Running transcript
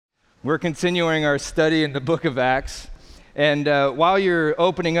We're continuing our study in the book of Acts. And while you're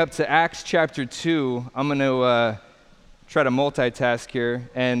opening up to Acts chapter 2, I'm going to try to multitask here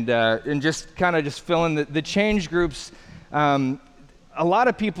and just kind of just fill in the change groups. A lot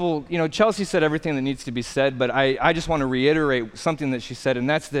of people, Chelsea said everything that needs to be said, but I just want to reiterate something that she said, and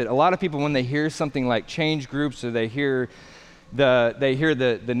that's that a lot of people, when they hear something like change groups or they hear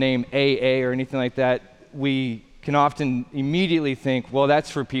the name AA or anything like that, we can often immediately think, well, that's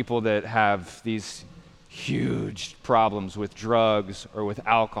for people that have these huge problems with drugs or with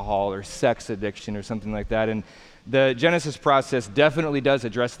alcohol or sex addiction or something like that. And the Genesis process definitely does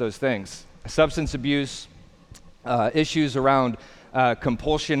address those things. Substance abuse, issues around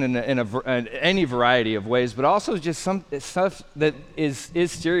compulsion in any variety of ways, but also just some stuff that is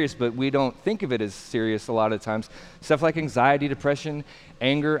serious, but we don't think of it as serious a lot of times. Stuff like anxiety, depression,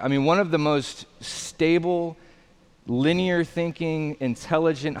 anger. I mean, one of the most stable, linear thinking,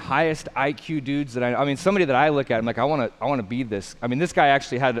 intelligent, highest IQ dudes that I mean, somebody that I look at, I'm like, I want to be this. I mean, this guy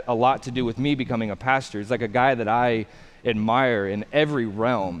actually had a lot to do with me becoming a pastor. He's like a guy that I admire in every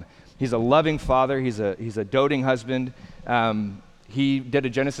realm. He's a loving father. He's a doting husband. He did a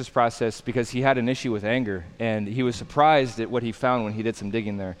Genesis process because he had an issue with anger, and he was surprised at what he found when he did some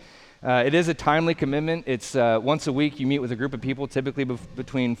digging there. It is a timely commitment. It's once a week you meet with a group of people, typically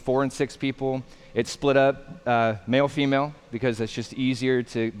between 4 and 6 people. It's split up male, female, because it's just easier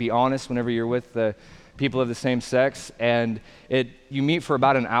to be honest whenever you're with people of the same sex. And you meet for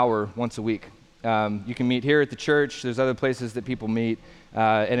about an hour once a week. You can meet here at the church. There's other places that people meet,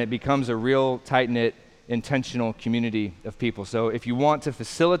 and it becomes a real tight-knit, intentional community of people. So if you want to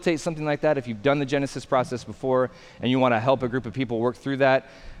facilitate something like that, if you've done the Genesis process before and you want to help a group of people work through that,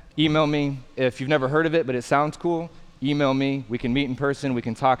 email me. If you've never heard of it but it sounds cool, email me. We can meet in person. We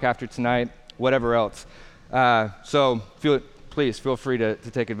can talk after tonight, whatever else. So please feel free to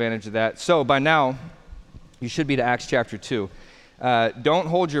take advantage of that. So by now, you should be to Acts chapter 2. Don't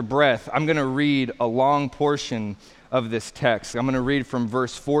hold your breath. I'm going to read a long portion of this text. I'm going to read from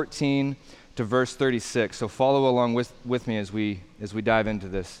verse 14 to verse 36. So follow along with me as we dive into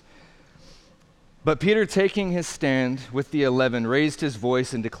this. But Peter, taking his stand with the 11, raised his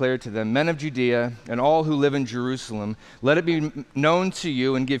voice and declared to them, "Men of Judea and all who live in Jerusalem, let it be known to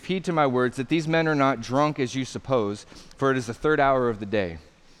you and give heed to my words that these men are not drunk as you suppose, for it is the 3rd hour of the day.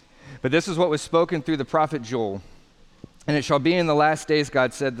 But this is what was spoken through the prophet Joel. And it shall be in the last days,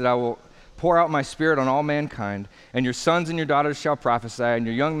 God said, that I will pour out my spirit on all mankind, and your sons and your daughters shall prophesy, and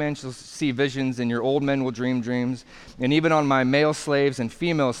your young men shall see visions, and your old men will dream dreams. And even on my male slaves and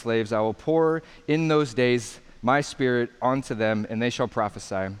female slaves I will pour in those days my spirit onto them, and they shall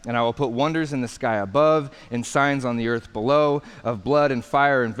prophesy. And I will put wonders in the sky above, and signs on the earth below, of blood and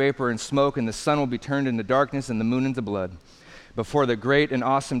fire and vapor and smoke, and the sun will be turned into darkness and the moon into blood, before the great and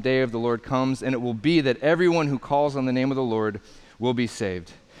awesome day of the Lord comes. And it will be that everyone who calls on the name of the Lord will be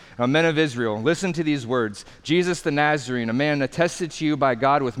saved. Now, men of Israel, listen to these words. Jesus the Nazarene, a man attested to you by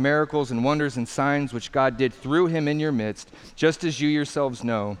God with miracles and wonders and signs which God did through him in your midst, just as you yourselves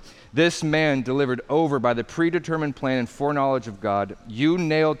know. This man delivered over by the predetermined plan and foreknowledge of God, you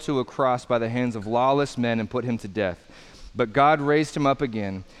nailed to a cross by the hands of lawless men and put him to death. But God raised him up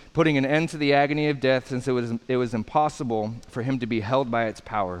again, putting an end to the agony of death, since it was impossible for him to be held by its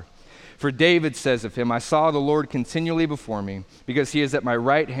power. For David says of him, I saw the Lord continually before me, because he is at my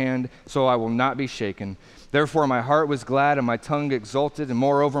right hand, so I will not be shaken. Therefore my heart was glad and my tongue exulted, and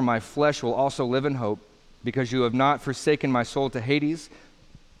moreover my flesh will also live in hope, because you have not forsaken my soul to Hades,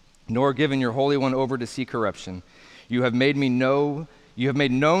 nor given your Holy One over to see corruption. You have made known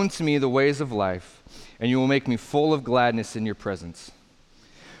to me the ways of life, and you will make me full of gladness in your presence.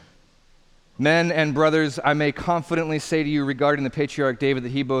 Men and brothers, I may confidently say to you regarding the patriarch David that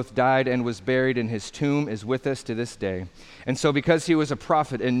he both died and was buried, and his tomb is with us to this day. And so because he was a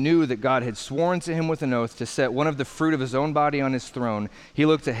prophet and knew that God had sworn to him with an oath to set one of the fruit of his own body on his throne, he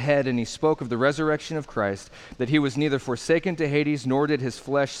looked ahead and he spoke of the resurrection of Christ, that he was neither forsaken to Hades nor did his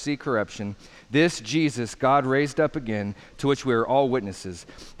flesh see corruption. This Jesus God raised up again, to which we are all witnesses.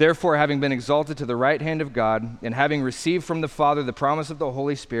 Therefore, having been exalted to the right hand of God, and having received from the Father the promise of the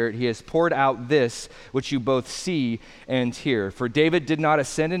Holy Spirit, he has poured out this which you both see and hear. For David did not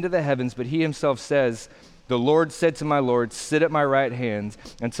ascend into the heavens, but he himself says, the Lord said to my Lord, sit at my right hand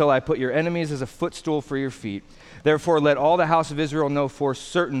until I put your enemies as a footstool for your feet. Therefore, let all the house of Israel know for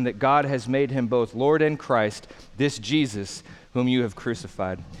certain that God has made him both Lord and Christ, this Jesus whom you have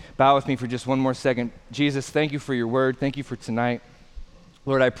crucified. Bow with me for just one more second. Jesus, thank you for your word. Thank you for tonight.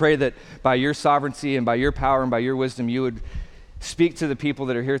 Lord, I pray that by your sovereignty and by your power and by your wisdom, you would speak to the people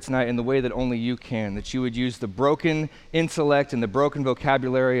that are here tonight in the way that only you can, that you would use the broken intellect and the broken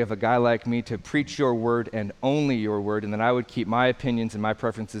vocabulary of a guy like me to preach your word and only your word, and that I would keep my opinions and my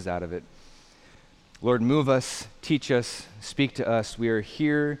preferences out of it. Lord, move us, teach us, speak to us. We are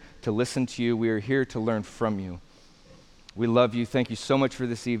here to listen to you. We are here to learn from you. We love you. Thank you so much for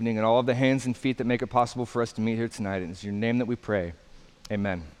this evening and all of the hands and feet that make it possible for us to meet here tonight. And it's in your name that we pray.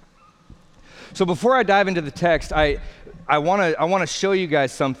 Amen. So before I dive into the text, I want to show you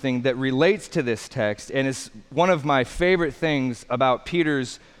guys something that relates to this text, and is one of my favorite things about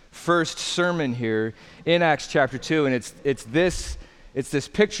Peter's first sermon here in Acts chapter 2, and it's this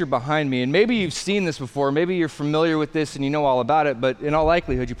picture behind me. And maybe you've seen this before, maybe you're familiar with this and you know all about it, but in all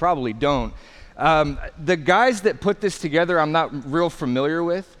likelihood you probably don't. The guys that put this together I'm not real familiar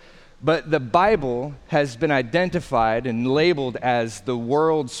with, but the Bible has been identified and labeled as the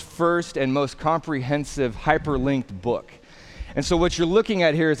world's first and most comprehensive hyperlinked book. And so what you're looking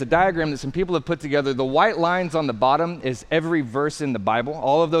at here is a diagram that some people have put together. The white lines on the bottom is every verse in the Bible.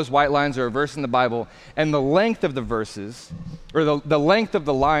 All of those white lines are a verse in the Bible. And the length of the verses, or the length of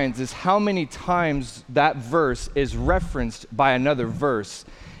the lines, is how many times that verse is referenced by another verse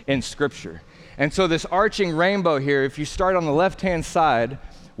in Scripture. And so this arching rainbow here, if you start on the left-hand side,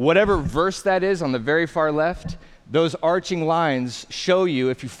 whatever verse that is on the very far left, those arching lines show you,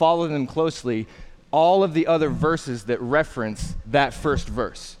 if you follow them closely, all of the other verses that reference that first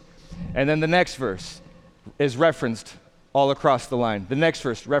verse. And then the next verse is referenced all across the line. The next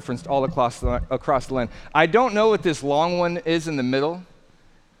verse referenced all across the line. I don't know what this long one is in the middle,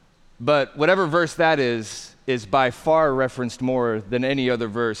 but whatever verse that is by far referenced more than any other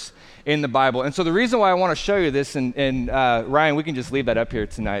verse in the Bible. And so the reason why I want to show you this, and Ryan, we can just leave that up here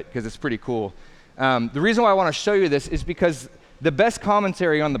tonight because it's pretty cool. The reason why I want to show you this is because the best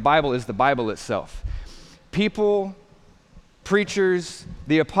commentary on the Bible is the Bible itself. People, preachers,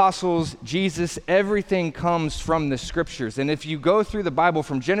 the apostles, Jesus, everything comes from the Scriptures. And if you go through the Bible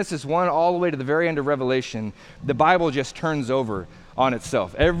from Genesis 1 all the way to the very end of Revelation, the Bible just turns over on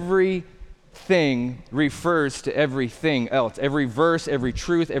itself. Everything refers to everything else. Every verse, every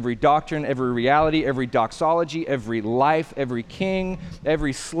truth, every doctrine, every reality, every doxology, every life, every king,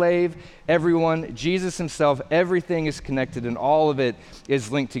 every slave, everyone, Jesus himself, everything is connected and all of it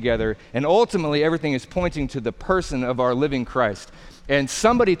is linked together. And ultimately, everything is pointing to the person of our living Christ. And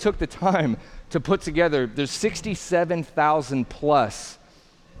somebody took the time to put together, there's 67,000 plus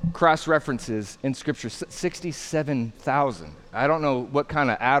cross-references in Scripture, 67,000. I don't know what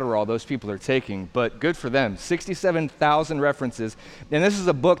kind of Adderall those people are taking, but good for them. 67,000 references. And this is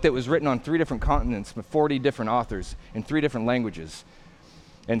a book that was written on 3 different continents with 40 different authors in 3 different languages.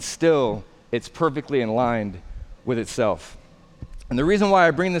 And still, it's perfectly in line with itself. And the reason why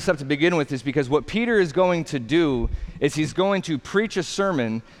I bring this up to begin with is because what Peter is going to do is he's going to preach a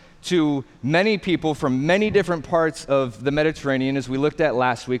sermon to many people from many different parts of the Mediterranean, as we looked at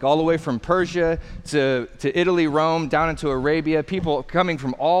last week, all the way from Persia to Italy, Rome, down into Arabia, people coming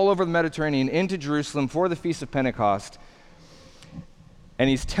from all over the Mediterranean into Jerusalem for the Feast of Pentecost. And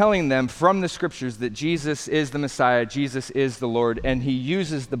he's telling them from the Scriptures that Jesus is the Messiah, Jesus is the Lord, and he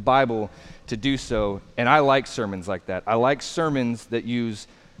uses the Bible to do so. And I like sermons like that. I like sermons that use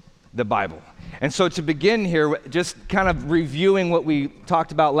the Bible. And so to begin here, just kind of reviewing what we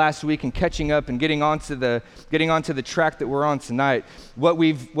talked about last week and catching up and getting onto the track that we're on tonight, what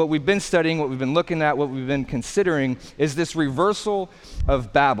we've been studying, what we've been looking at, what we've been considering is this reversal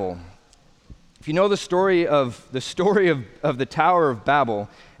of Babel. If you know the story of the Tower of Babel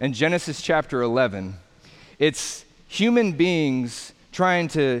in Genesis chapter 11, it's human beings trying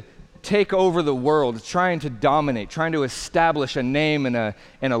to take over the world, trying to dominate, trying to establish a name and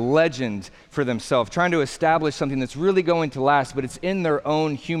a legend for themselves, trying to establish something that's really going to last, but it's in their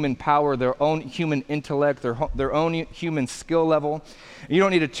own human power, their own human intellect, their own human skill level. You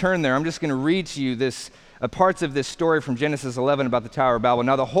don't need to turn there. I'm just going to read to you parts of this story from Genesis 11 about the Tower of Babel.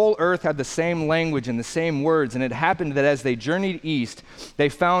 Now the whole earth had the same language and the same words, and it happened that as they journeyed east, they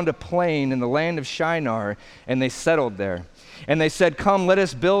found a plain in the land of Shinar, and they settled there. And they said, "Come, let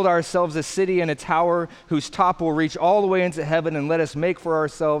us build ourselves a city and a tower whose top will reach all the way into heaven, and let us make for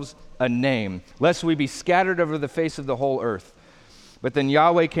ourselves a name, lest we be scattered over the face of the whole earth." But then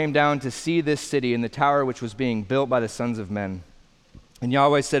Yahweh came down to see this city and the tower which was being built by the sons of men. And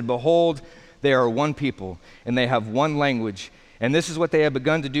Yahweh said, "Behold, they are one people, and they have one language. And this is what they have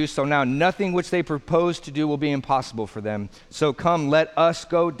begun to do. So now nothing which they propose to do will be impossible for them. So come, let us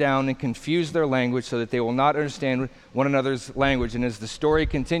go down and confuse their language so that they will not understand one another's language. And as the story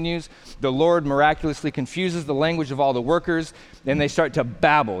continues, the Lord miraculously confuses the language of all the workers, and they start to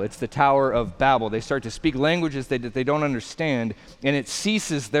babble. It's the Tower of Babel. They start to speak languages that they don't understand, and it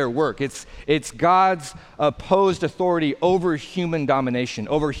ceases their work. It's God's opposed authority over human domination,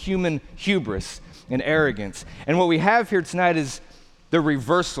 over human hubris and arrogance. And what we have here tonight is the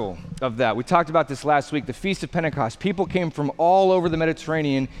reversal of that. We talked about this last week, the Feast of Pentecost. People came from all over the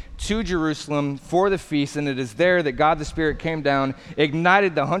Mediterranean to Jerusalem for the feast, and it is there that God the Spirit came down,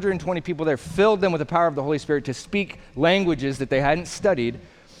 ignited the 120 people there, filled them with the power of the Holy Spirit to speak languages that they hadn't studied,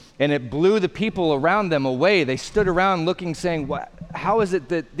 and it blew the people around them away. They stood around looking, saying, how is it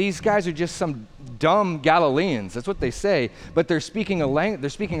that these guys are just some dumb Galileans? That's what they say, but they're speaking they're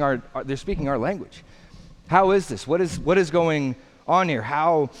speaking our language. How is this? What is going on here?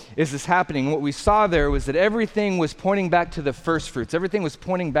 How is this happening? And what we saw there was that everything was pointing back to the first fruits. Everything was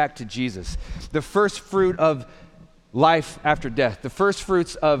pointing back to Jesus, the first fruit of life after death, the first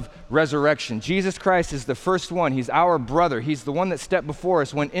fruits of resurrection. Jesus Christ is the first one. He's our brother. He's the one that stepped before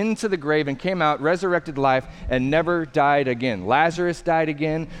us, went into the grave and came out, resurrected life, and never died again. Lazarus died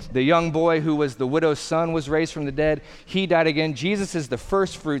again. The young boy who was the widow's son was raised from the dead. He died again. Jesus is the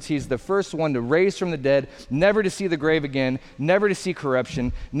first fruits. He's the first one to raise from the dead, never to see the grave again, never to see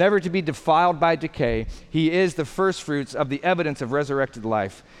corruption, never to be defiled by decay. He is the first fruits of the evidence of resurrected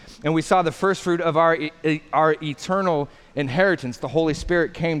life. And we saw the first fruit of our eternal inheritance. The Holy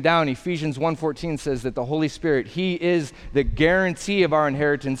Spirit came down. Ephesians 1:14 says that the Holy Spirit, He is the guarantee of our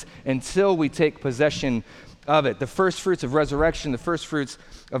inheritance until we take possession of it. The first fruits of resurrection, the first fruits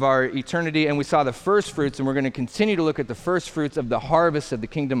of our eternity. And we saw the first fruits, and we're going to continue to look at the first fruits of the harvest of the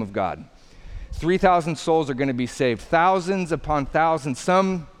kingdom of God. 3,000 souls are going to be saved, thousands upon thousands.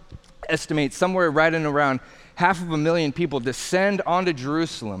 Some estimate somewhere right in around 500,000 people descend onto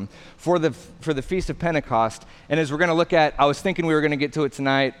Jerusalem for the Feast of Pentecost. And as we're going to look at, I was thinking we were going to get to it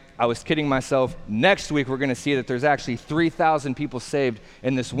tonight. I was kidding myself. Next week, we're going to see that there's actually 3,000 people saved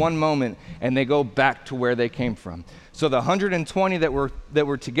in this one moment, and they go back to where they came from. So the 120 that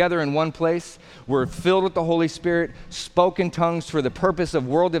were together in one place were filled with the Holy Spirit, spoke in tongues for the purpose of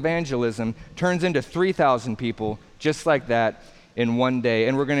world evangelism, turns into 3,000 people just like that in one day.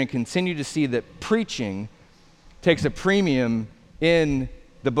 And we're going to continue to see that preaching takes a premium in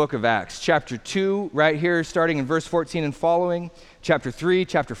the book of Acts. Chapter 2, right here, starting in verse 14 and following. Chapter 3,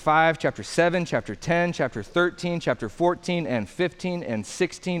 chapter 5, chapter 7, chapter 10, chapter 13, chapter 14 and 15 and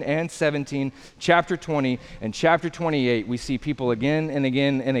 16 and 17, chapter 20, and chapter 28. We see people again and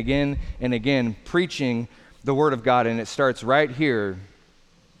again and again and again preaching the word of God, and it starts right here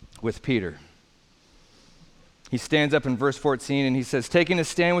with Peter. He stands up in verse 14 and he says, taking a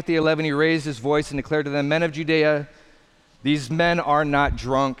stand with the 11, he raised his voice and declared to them, men of Judea, these men are not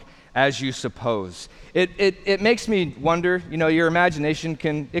drunk as you suppose. It makes me wonder, your imagination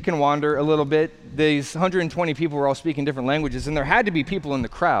can wander a little bit. These 120 people were all speaking different languages, and there had to be people in the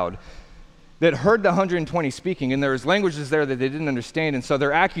crowd that heard the 120 speaking, and there was languages there that they didn't understand, and so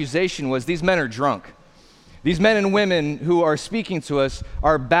their accusation was, these men are drunk. These men and women who are speaking to us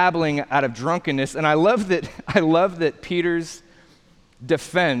are babbling out of drunkenness. And I love that Peter's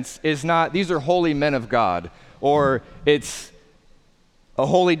defense is not, these are holy men of God, or it's a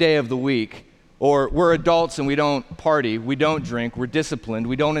holy day of the week, or we're adults and we don't party, we don't drink, we're disciplined,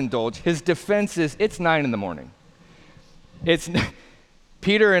 we don't indulge. His defense is, it's 9 a.m.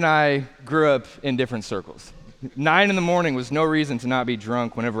 Peter and I grew up in different circles. 9 a.m. was no reason to not be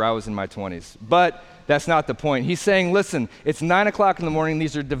drunk whenever I was in my 20s. But that's not the point. He's saying, listen, it's 9 o'clock in the morning.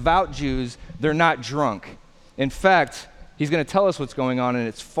 These are devout Jews. They're not drunk. In fact, he's going to tell us what's going on, and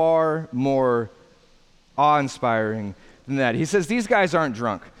it's far more awe-inspiring than that. He says, these guys aren't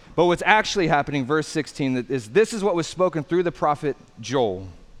drunk. But what's actually happening, verse 16, this is what was spoken through the prophet Joel.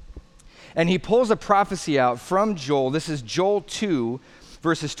 And he pulls a prophecy out from Joel. This is Joel 2,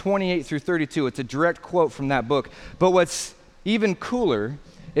 verses 28 through 32. It's a direct quote from that book. But what's even cooler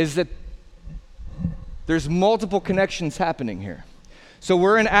is that there's multiple connections happening here. So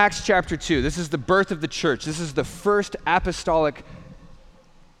we're in Acts chapter 2. This is the birth of the church. This is the first apostolic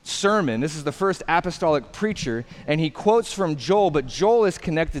sermon. This is the first apostolic preacher, and he quotes from Joel, but Joel is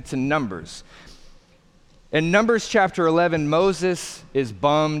connected to Numbers. In Numbers chapter 11, Moses is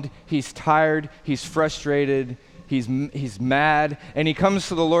bummed, he's tired, he's frustrated, he's mad, and he comes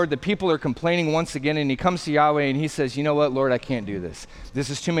to the Lord. The people are complaining once again, and he comes to Yahweh and he says, you know what, Lord, I can't do this. This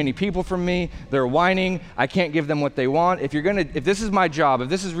is too many people for me. They're whining. I can't give them what they want. If this is my job, if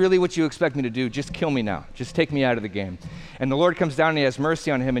this is really what you expect me to do, just kill me now. Just take me out of the game. And the Lord comes down and he has mercy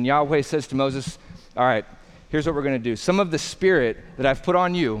on him, and Yahweh says to Moses, all right, here's what we're going to do. Some of the spirit that I've put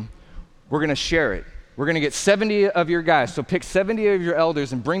on you, we're going to share it. we're going to get 70 of your guys. So pick 70 of your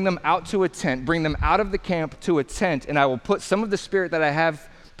elders and bring them out to a tent, bring them out of the camp to a tent, and I will put some of the spirit that I have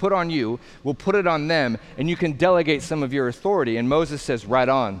put on you, we'll put it on them, and you can delegate some of your authority. And Moses says, right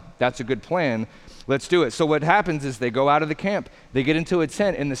on, that's a good plan. Let's do it. So what happens is they go out of the camp, they get into a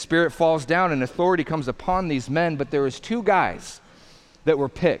tent, and the Spirit falls down, and authority comes upon these men. But there was 2 guys that were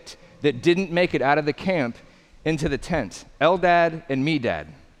picked that didn't make it out of the camp into the tent, Eldad and Medad.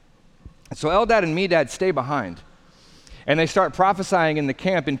 So Eldad and Medad stay behind, and they start prophesying in the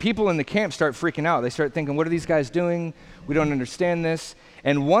camp, and people in the camp start freaking out. They start thinking, what are these guys doing? We don't understand this.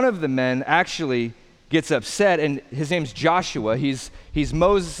 And one of the men actually gets upset, and his name's Joshua. He's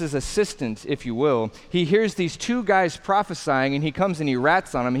Moses' assistant, if you will. He hears these 2 guys prophesying, and he comes and he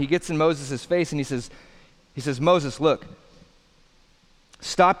rats on them. He gets in Moses' face, and he says, Moses, look,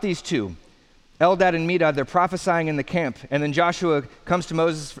 stop these 2. Eldad and Medad, they're prophesying in the camp. And then Joshua comes to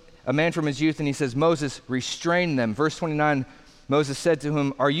Moses, a man from his youth, and he says, Moses, restrain them. Verse 29, Moses said to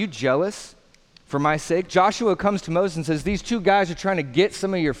him, are you jealous for my sake? Joshua comes to Moses and says, these 2 guys are trying to get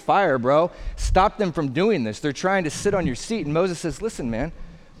some of your fire, bro. Stop them from doing this. They're trying to sit on your seat. And Moses says, listen, man,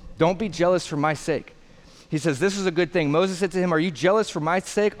 don't be jealous for my sake. He says, this is a good thing. Moses said to him, are you jealous for my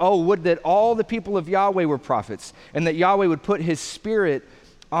sake? Oh, would that all the people of Yahweh were prophets, and that Yahweh would put his spirit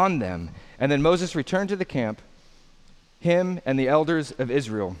on them. And then Moses returned to the camp, him and the elders of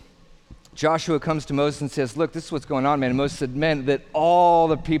Israel. Joshua comes to Moses and says, look, this is what's going on, man. And Moses said, man, that all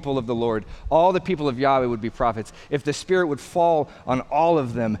the people of the Lord, all the people of Yahweh would be prophets. If the Spirit would fall on all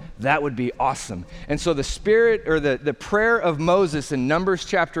of them, that would be awesome. And so the Spirit, or the prayer of Moses in Numbers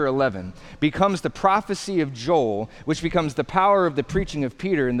chapter 11 becomes the prophecy of Joel, which becomes the power of the preaching of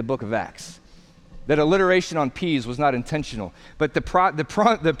Peter in the book of Acts. That alliteration on P's was not intentional. But the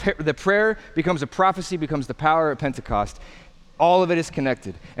prayer becomes a prophecy, becomes the power at Pentecost. All of it is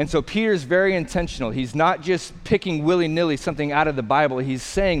connected. And so Peter's very intentional. He's not just picking willy-nilly something out of the Bible. He's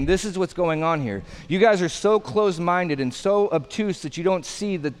saying, this is what's going on here. You guys are so close-minded and so obtuse that you don't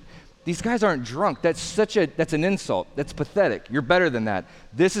see that these guys aren't drunk. That's an insult. That's pathetic. You're better than that.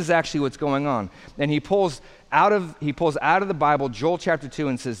 This is actually what's going on. And he pulls out of the Bible Joel chapter 2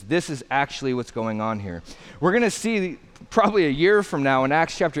 and says, this is actually what's going on here. We're going to see probably a year from now in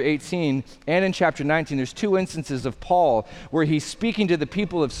Acts chapter 18 and in chapter 19, there's 2 instances of Paul where he's speaking to the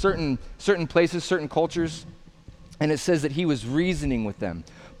people of certain places, certain cultures, and it says that he was reasoning with them.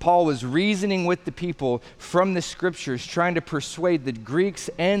 Paul was reasoning with the people from the scriptures, trying to persuade the Greeks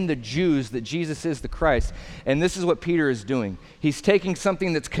and the Jews that Jesus is the Christ. And this is what Peter is doing. He's taking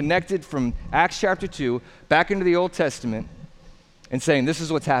something that's connected from Acts chapter 2 back into the Old Testament and saying, this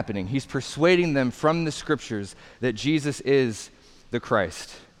is what's happening. He's persuading them from the scriptures that Jesus is the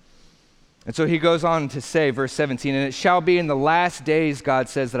Christ. And so he goes on to say, verse 17, and it shall be in the last days, God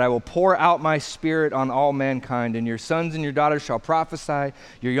says, that I will pour out my spirit on all mankind, and your sons and your daughters shall prophesy,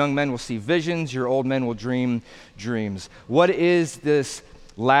 your young men will see visions, your old men will dream dreams. What is this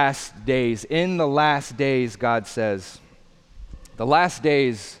last days? In the last days, God says, the last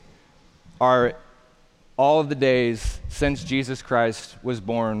days are all of the days since Jesus Christ was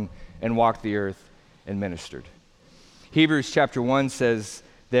born and walked the earth and ministered. Hebrews chapter 1 says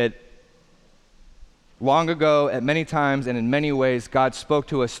that long ago, at many times and in many ways, God spoke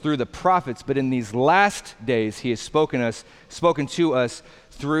to us through the prophets, but in these last days, he has spoken to us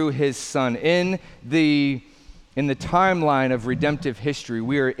through his Son. In the timeline of redemptive history,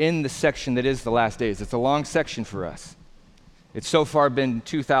 we are in the section that is the last days. It's a long section for us. It's so far been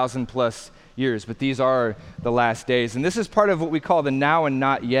 2,000 plus years, but these are the last days. And this is part of what we call the now and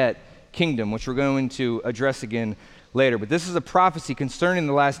not yet kingdom, which we're going to address again later. But this is a prophecy concerning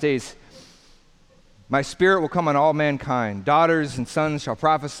the last days. My spirit will come on all mankind. Daughters and sons shall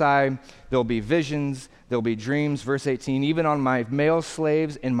prophesy. There'll be visions. There'll be dreams. Verse 18, even on my male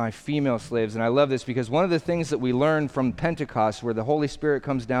slaves and my female slaves. And I love this because one of the things that we learn from Pentecost, where the Holy Spirit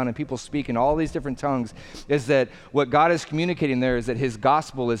comes down and people speak in all these different tongues, is that what God is communicating there is that his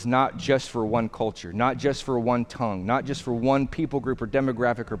gospel is not just for one culture, not just for one tongue, not just for one people group or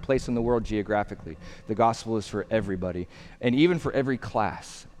demographic or place in the world geographically. The gospel is for everybody, and even for every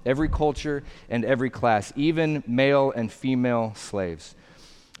class. Every culture and every class, even male and female slaves.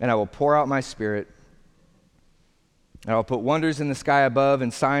 And I will pour out my spirit, and I will put wonders in the sky above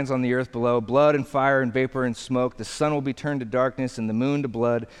and signs on the earth below, blood and fire and vapor and smoke. The sun will be turned to darkness and the moon to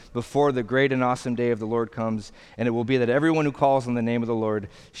blood before the great and awesome day of the Lord comes. And it will be that everyone who calls on the name of the Lord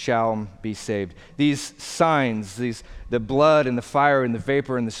shall be saved. These signs, the blood and the fire and the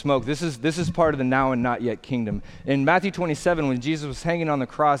vapor and the smoke, this is part of the now and not yet kingdom. In Matthew 27, when Jesus was hanging on the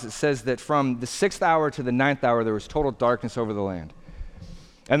cross, it says that from the 6th hour to the 9th hour, there was total darkness over the land.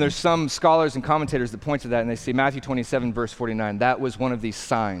 And there's some scholars and commentators that point to that, and they say Matthew 27, verse 49, that was one of these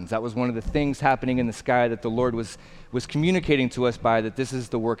signs. That was one of the things happening in the sky that the Lord was communicating to us by, that this is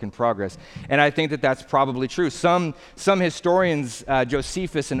the work in progress. And I think that that's probably true. Some historians,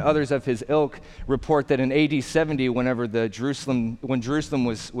 Josephus and others of his ilk, report that in AD 70, when Jerusalem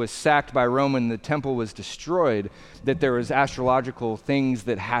was sacked by Rome and the temple was destroyed, that there was astrological things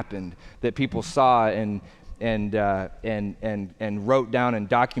that happened that people saw and wrote down and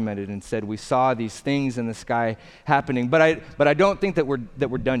documented and said, we saw these things in the sky happening. But I don't think that we're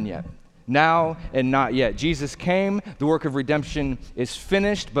done yet. Now and not yet. Jesus came, the work of redemption is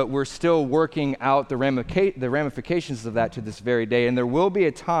finished, but we're still working out the ramifications of that to this very day. And there will be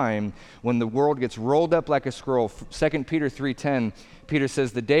a time when the world gets rolled up like a scroll. 2 Peter 3:10, Peter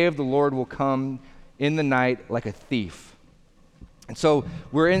says, the day of the Lord will come in the night like a thief. And so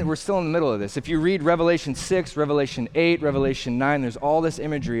we're still in the middle of this. If you read Revelation 6, Revelation 8, Revelation 9, there's all this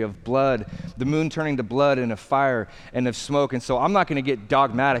imagery of blood, the moon turning to blood and of fire and of smoke. And so I'm not going to get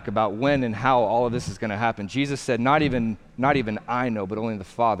dogmatic about when and how all of this is going to happen. Jesus said, not even I know, but only the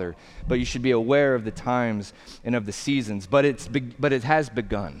Father. But you should be aware of the times and of the seasons. But it has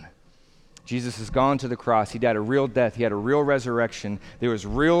begun. Jesus has gone to the cross. He died a real death. He had a real resurrection. There was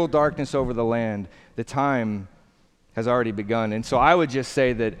real darkness over the land. The time has already begun. And so I would just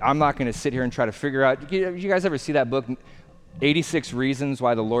say that I'm not going to sit here and try to figure out, you guys ever see that book, 86 Reasons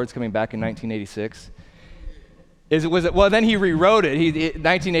Why the Lord's Coming Back in 1986? Well, then he rewrote it.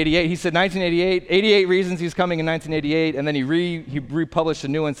 1988, he said 1988, 88 reasons he's coming in 1988, and then he republished a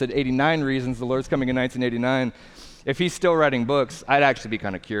new one, said 89 reasons the Lord's coming in 1989. If he's still writing books, I'd actually be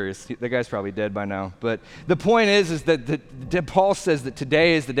kind of curious. The guy's probably dead by now. But the point is that Paul says that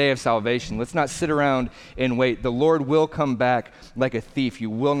today is the day of salvation. Let's not sit around and wait. The Lord will come back like a thief.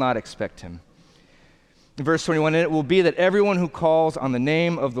 You will not expect him. In verse 21, and it will be that everyone who calls on the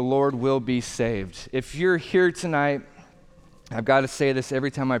name of the Lord will be saved. If you're here tonight, I've got to say this every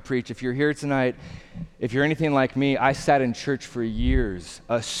time I preach. If you're here tonight, if you're anything like me, I sat in church for years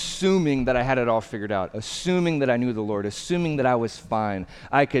assuming that I had it all figured out, assuming that I knew the Lord, assuming that I was fine.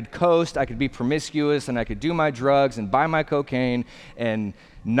 I could coast, I could be promiscuous, and I could do my drugs and buy my cocaine and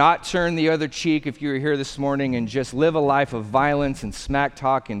not turn the other cheek if you were here this morning and just live a life of violence and smack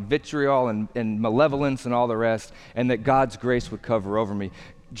talk and vitriol and malevolence and all the rest, and that God's grace would cover over me.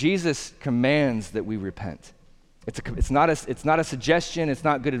 Jesus commands that we repent. It's not a suggestion, it's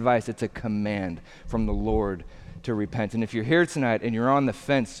not good advice, it's a command from the Lord to repent. And if you're here tonight and you're on the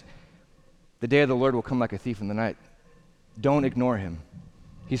fence, the day of the Lord will come like a thief in the night. Don't ignore him.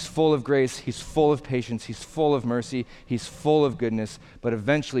 He's full of grace, he's full of patience, he's full of mercy, he's full of goodness, but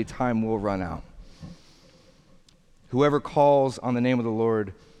eventually time will run out. Whoever calls on the name of the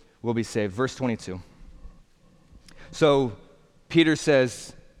Lord will be saved. Verse 22. So Peter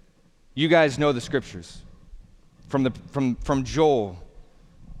says, you guys know the scriptures. From Joel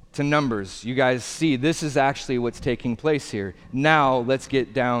to Numbers, you guys see this is actually what's taking place here. Now let's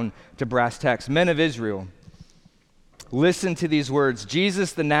get down to brass tacks. Men of Israel, listen to these words.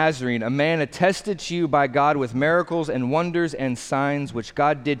 Jesus the Nazarene, a man attested to you by God with miracles and wonders and signs which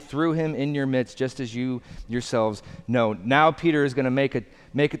God did through him in your midst, just as you yourselves know. Now Peter is going to make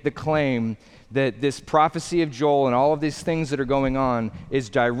it the claim that this prophecy of Joel and all of these things that are going on is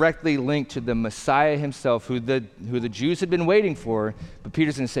directly linked to the Messiah himself, who the Jews had been waiting for, but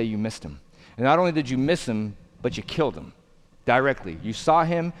Peter's going to say you missed him. And not only did you miss him, but you killed him directly. You saw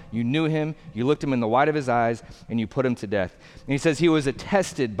him, you knew him, you looked him in the white of his eyes, and you put him to death. And he says he was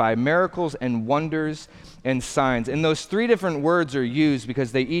attested by miracles and wonders and signs. And those three different words are used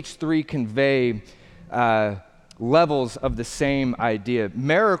because they each three convey levels of the same idea.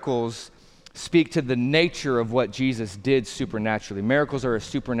 Miracles speak to the nature of what Jesus did supernaturally. Miracles are a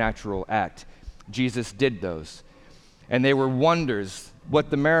supernatural act. Jesus did those. And they were wonders. What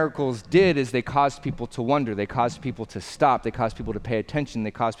the miracles did is they caused people to wonder. They caused people to stop. They caused people to pay attention.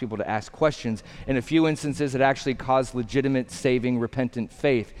 They caused people to ask questions. In a few instances, it actually caused legitimate, saving, repentant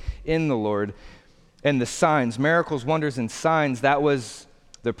faith in the Lord. And the signs, miracles, wonders, and signs, that was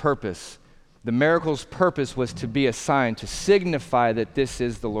the purpose. The miracle's purpose was to be a sign, to signify that this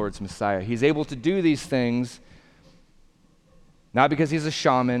is the Lord's Messiah. He's able to do these things not because he's a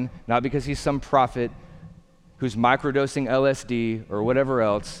shaman, not because he's some prophet who's microdosing LSD or whatever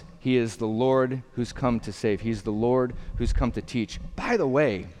else. He is the Lord who's come to save. He's the Lord who's come to teach. By the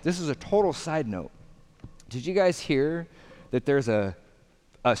way, this is a total side note. Did you guys hear that there's a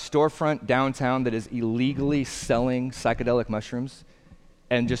storefront downtown that is illegally selling psychedelic mushrooms?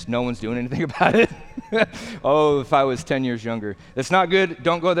 And just no one's doing anything about it? Oh, if I was 10 years younger. That's not good.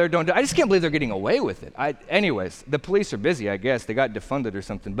 Don't go there. Don't do I just can't believe they're getting away with it. Anyways, the police are busy, I guess. They got defunded or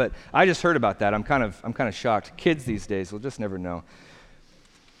something. But I just heard about that. I'm kind of shocked. Kids these days will just never know.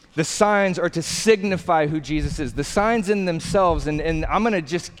 The signs are to signify who Jesus is. The signs in themselves, and I'm going to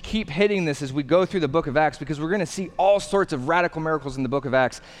just keep hitting this as we go through the book of Acts, because we're going to see all sorts of radical miracles in the book of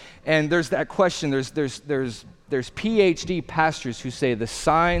Acts. And there's that question, there's PhD pastors who say the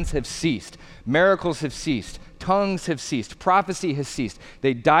signs have ceased, miracles have ceased, tongues have ceased, prophecy has ceased.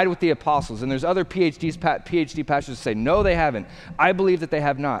 They died with the apostles. And there's other PhD pastors who say, no, they haven't. I believe that they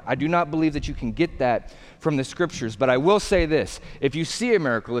have not. I do not believe that you can get that from the scriptures. But I will say this, if you see a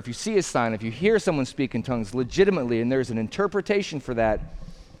miracle, if you see a sign, if you hear someone speak in tongues legitimately, and there's an interpretation for that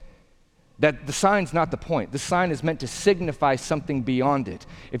the sign's not the point. The sign is meant to signify something beyond it.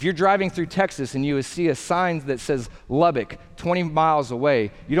 If you're driving through Texas and you see a sign that says Lubbock 20 miles away,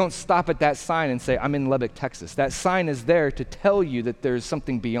 you don't stop at that sign and say, I'm in Lubbock, Texas. That sign is there to tell you that there's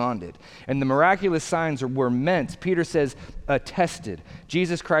something beyond it. And the miraculous signs were meant, Peter says, attested.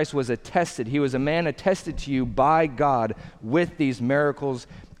 Jesus Christ was attested. He was a man attested to you by God with these miracles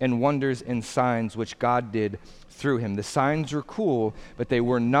and wonders and signs which God did through him. The signs were cool, but they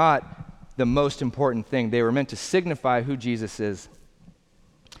were not the most important thing. They were meant to signify who Jesus is.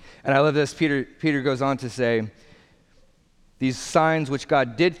 And I love this. Peter goes on to say, these signs which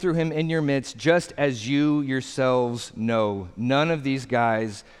God did through him in your midst, just as you yourselves know. None of these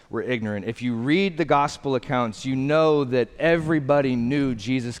guys were ignorant. If you read the gospel accounts, you know that everybody knew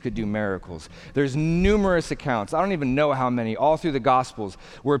Jesus could do miracles. There's numerous accounts, I don't even know how many, all through the gospels,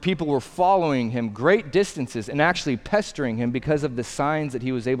 where people were following him great distances and actually pestering him because of the signs that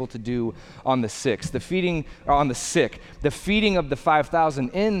he was able to do on the sick. The feeding of the 5,000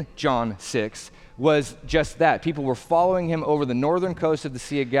 in John 6 was just that. People were following him over the northern coast of the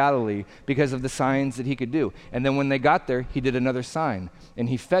Sea of Galilee because of the signs that he could do. And then when they got there, he did another sign, and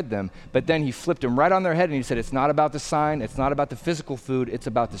he fed them. But then he flipped them right on their head, and he said, it's not about the sign, it's not about the physical food, it's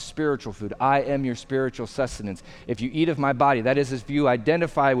about the spiritual food. I am your spiritual sustenance. If you eat of my body, that is, if you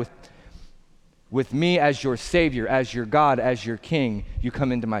identify with me as your Savior, as your God, as your King, you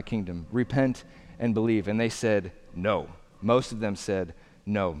come into my kingdom. Repent and believe. And they said, no. Most of them said,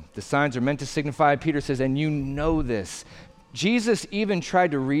 no. The signs are meant to signify, Peter says, and you know this. Jesus even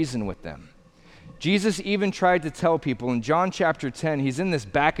tried to reason with them. Jesus even tried to tell people in John chapter 10, he's in this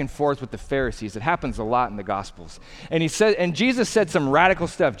back and forth with the Pharisees. It happens a lot in the Gospels. And Jesus said some radical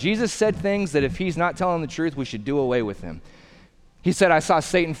stuff. Jesus said things that if he's not telling the truth, we should do away with him. He said, I saw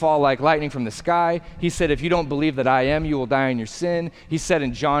Satan fall like lightning from the sky. He said, if you don't believe that I am, you will die in your sin. He said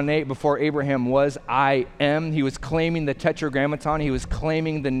in John 8, before Abraham was, I am. He was claiming the tetragrammaton. He was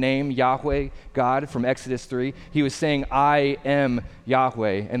claiming the name Yahweh, God, from Exodus 3. He was saying, I am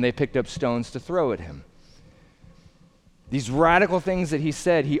Yahweh, and they picked up stones to throw at him. These radical things that he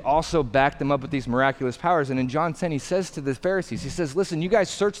said, he also backed them up with these miraculous powers. And in John 10, he says to the Pharisees, he says, listen, you guys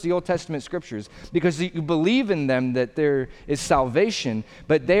search the Old Testament scriptures because you believe in them that there is salvation,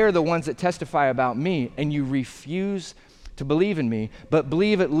 but they are the ones that testify about me, and you refuse to believe in me. But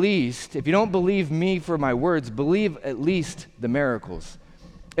believe at least, if you don't believe me for my words, believe at least the miracles.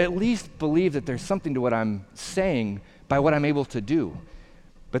 At least believe that there's something to what I'm saying by what I'm able to do.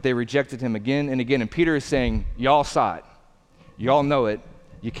 But they rejected him again and again. And Peter is saying, y'all saw it. You all know it.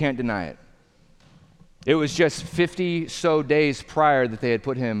 You can't deny it. It was just 50 so days prior that they had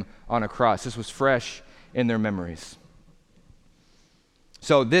put him on a cross. This was fresh in their memories.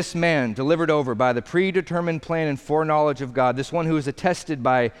 So this man delivered over by the predetermined plan and foreknowledge of God, this one who is attested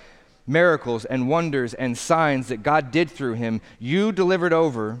by miracles and wonders and signs that God did through him, you delivered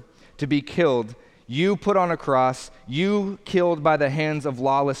over to be killed. You put on a cross. You killed by the hands of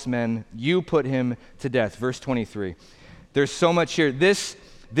lawless men. You put him to death. Verse 23. There's so much here. This,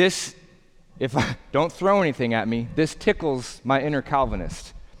 don't throw anything at me. This tickles my inner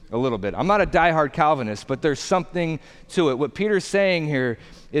Calvinist a little bit. I'm not a diehard Calvinist, but there's something to it. What Peter's saying here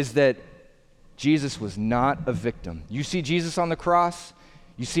is that Jesus was not a victim. You see Jesus on the cross,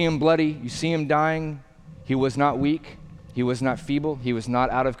 you see him bloody, you see him dying. He was not weak. He was not feeble. He was not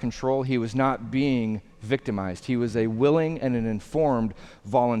out of control. He was not being victimized. He was a willing and an informed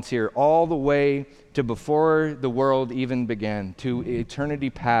volunteer all the way to before the world even began, to eternity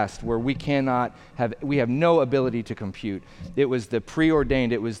past, where we have no ability to compute. It was the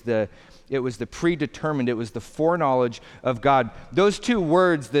preordained, it was the predetermined, it was the foreknowledge of God. Those two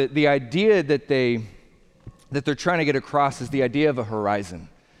words, the idea that they're trying to get across is the idea of a horizon.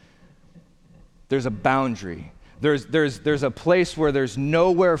 There's a boundary. There's a place where there's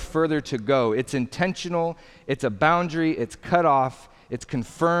nowhere further to go. It's intentional, it's a boundary, it's cut off, it's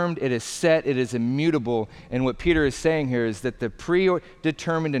confirmed, it is set, it is immutable. And what Peter is saying here is that the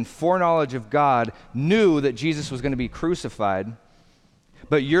predetermined and foreknowledge of God knew that Jesus was going to be crucified,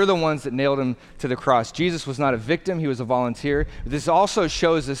 but you're the ones that nailed him to the cross. Jesus was not a victim, he was a volunteer. This also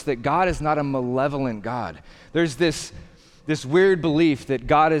shows us that God is not a malevolent God. There's this weird belief that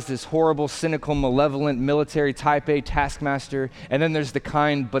God is this horrible, cynical, malevolent, military type A taskmaster, and then there's the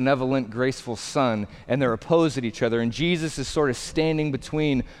kind, benevolent, graceful son, and they're opposed at each other. And Jesus is sort of standing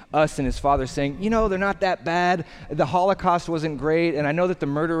between us and his Father saying, they're not that bad. The Holocaust wasn't great, and I know that the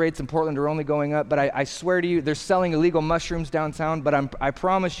murder rates in Portland are only going up, but I swear to you, they're selling illegal mushrooms downtown, but I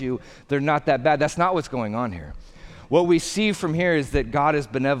promise you, they're not that bad. That's not what's going on here. What we see from here is that God is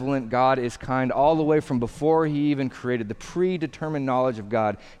benevolent, God is kind, all the way from before he even created, the predetermined knowledge of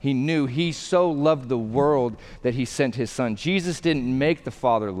God. He knew, he so loved the world that he sent his son. Jesus didn't make the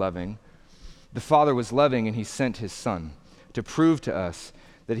Father loving. The Father was loving and he sent his son to prove to us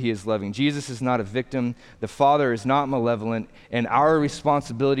that he is loving. Jesus is not a victim. The Father is not malevolent, and our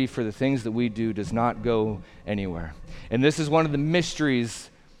responsibility for the things that we do does not go anywhere. And this is one of the mysteries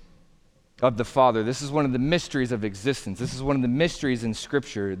of the Father. This is one of the mysteries of existence. This is one of the mysteries in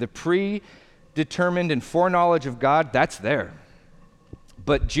Scripture. The predetermined and foreknowledge of God, that's there.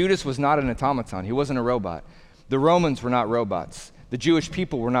 But Judas was not an automaton. He wasn't a robot. The Romans were not robots. The Jewish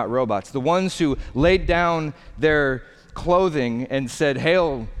people were not robots. The ones who laid down their clothing and said,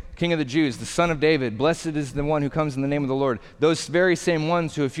 "Hail, King of the Jews, the Son of David, blessed is the one who comes in the name of the Lord." Those very same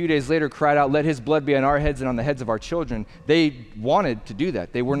ones who a few days later cried out, "Let his blood be on our heads and on the heads of our children," they wanted to do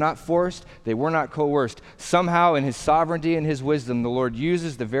that. They were not forced. They were not coerced. Somehow in his sovereignty and his wisdom, the Lord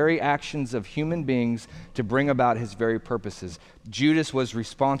uses the very actions of human beings to bring about his very purposes. Judas was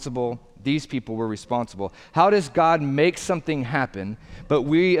responsible. These people were responsible. How does God make something happen, but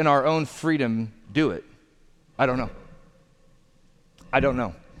we in our own freedom do it? I don't know.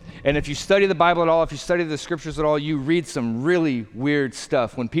 And if you study the Bible at all, if you study the Scriptures at all, you read some really weird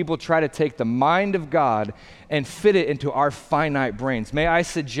stuff when people try to take the mind of God and fit it into our finite brains. May I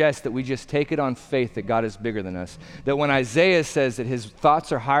suggest that we just take it on faith that God is bigger than us, that when Isaiah says that his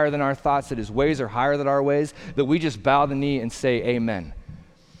thoughts are higher than our thoughts, that his ways are higher than our ways, that we just bow the knee and say amen.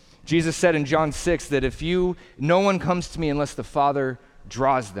 Jesus said in John 6 that no one comes to me unless the Father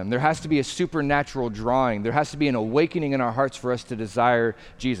draws them. There has to be a supernatural drawing. There has to be an awakening in our hearts for us to desire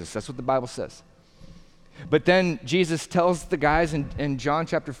Jesus. That's what the Bible says. But then Jesus tells the guys in John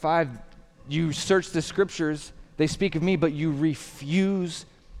chapter 5, you search the Scriptures, they speak of me, but you refuse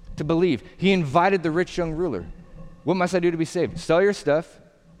to believe. He invited the rich young ruler. What must I do to be saved? Sell your stuff,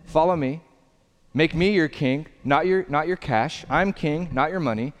 follow me, make me your king, not your cash. I'm king, not your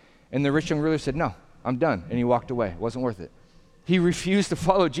money. And the rich young ruler said, "No, I'm done." And he walked away. It wasn't worth it. He refused to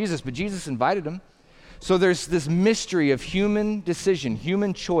follow Jesus, but Jesus invited him. So there's this mystery of human decision,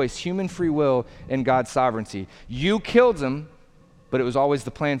 human choice, human free will, and God's sovereignty. You killed him, but it was always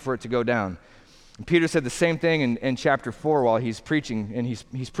the plan for it to go down. And Peter said the same thing in chapter 4 while he's preaching, and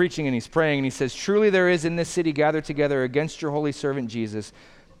he's preaching and he's praying, and he says, "Truly there is in this city gathered together against your holy servant Jesus,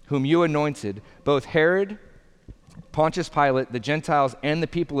 whom you anointed, both Herod, Pontius Pilate, the Gentiles, and the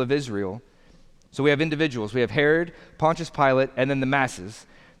people of Israel." So we have individuals. We have Herod, Pontius Pilate, and then the masses,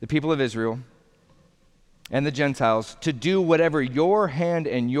 the people of Israel and the Gentiles, to do whatever your hand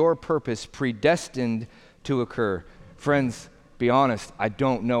and your purpose predestined to occur. Friends, be honest, I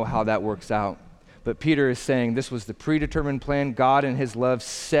don't know how that works out. But Peter is saying this was the predetermined plan. God in his love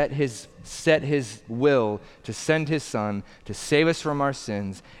set his will to send his son to save us from our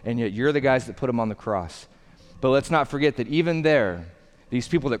sins, and yet you're the guys that put him on the cross. But let's not forget that even there, these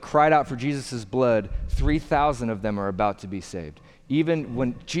people that cried out for Jesus' blood, 3,000 of them are about to be saved. Even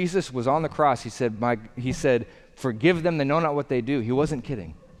when Jesus was on the cross, he said, "Forgive them, they know not what they do." He wasn't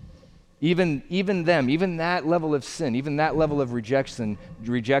kidding. Even them, even that level of sin, even that level of rejection,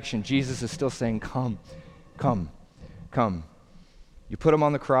 Jesus is still saying, come. You put him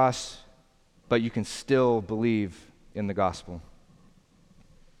on the cross, but you can still believe in the gospel.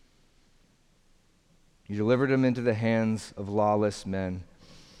 You delivered them into the hands of lawless men.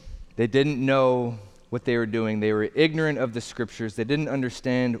 They didn't know what they were doing. They were ignorant of the Scriptures. They didn't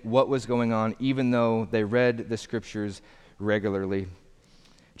understand what was going on, even though they read the Scriptures regularly.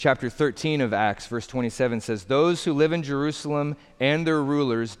 Chapter 13 of Acts, verse 27 says, "Those who live in Jerusalem and their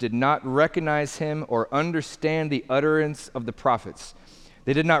rulers did not recognize him or understand the utterance of the prophets."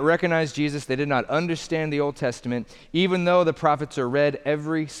 They did not recognize Jesus. They did not understand the Old Testament, even though the prophets are read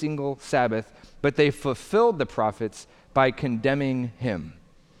every single Sabbath, but they fulfilled the prophets by condemning him.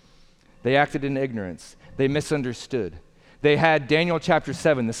 They acted in ignorance. They misunderstood. They had Daniel chapter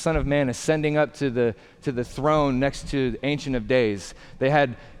 7, the Son of Man ascending up to the throne next to the Ancient of Days. They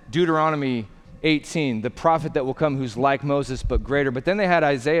had Deuteronomy 18, the prophet that will come who's like Moses but greater. But then they had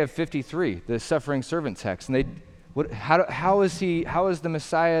Isaiah 53, the suffering servant text. And how is the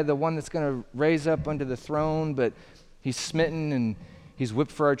Messiah the one that's going to raise up unto the throne, but he's smitten and he's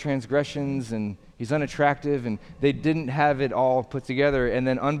whipped for our transgressions and he's unattractive, and they didn't have it all put together. And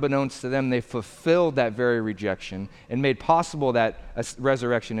then unbeknownst to them, they fulfilled that very rejection and made possible that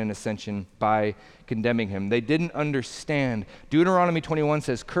resurrection and ascension by condemning him. They didn't understand. Deuteronomy 21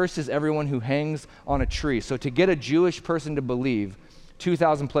 says, "Cursed is everyone who hangs on a tree." So to get a Jewish person to believe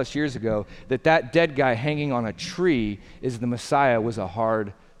 2,000 plus years ago that dead guy hanging on a tree is the Messiah was a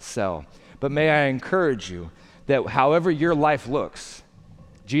hard sell. But may I encourage you that however your life looks,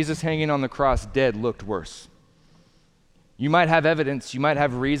 Jesus hanging on the cross dead looked worse. You might have evidence, you might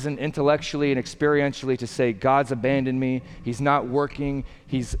have reason intellectually and experientially to say, God's abandoned me, he's not working,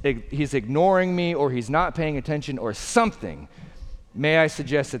 he's ignoring me, or he's not paying attention, or something. May I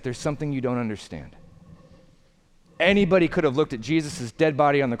suggest that there's something you don't understand. Anybody could have looked at Jesus' dead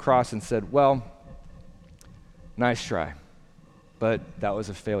body on the cross and said, well, nice try, but that was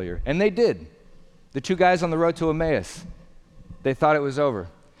a failure. And they did. The two guys on the road to Emmaus, they thought it was over.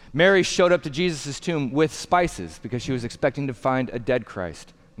 Mary showed up to Jesus' tomb with spices because she was expecting to find a dead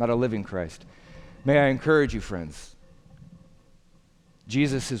Christ, not a living Christ. May I encourage you, friends,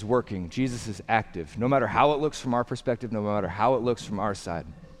 Jesus is working, Jesus is active. No matter how it looks from our perspective, no matter how it looks from our side,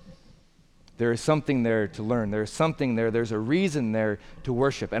 there is something there to learn. There's something there. There's a reason there to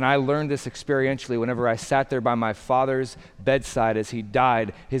worship. And I learned this experientially whenever I sat there by my father's bedside as he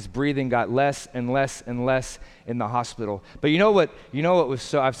died. His breathing got less and less and less in the hospital. But you know what was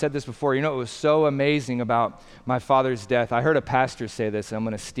so, I've said this before, you know what was so amazing about my father's death? I heard a pastor say this, and I'm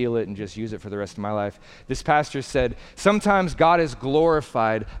going to steal it and just use it for the rest of my life. This pastor said, sometimes God is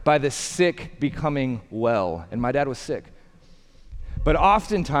glorified by the sick becoming well. And my dad was sick. But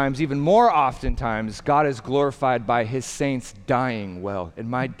oftentimes, even more oftentimes, God is glorified by his saints dying well. And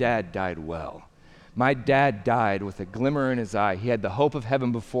my dad died well. My dad died with a glimmer in his eye. He had the hope of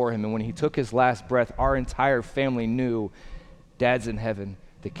heaven before him. And when he took his last breath, our entire family knew Dad's in heaven.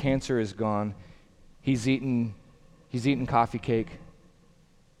 The cancer is gone. He's eating coffee cake.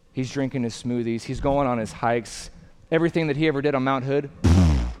 He's drinking his smoothies. He's going on his hikes. Everything that he ever did on Mount Hood,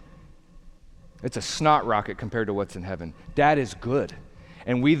 it's a snot rocket compared to what's in heaven. Dad is good.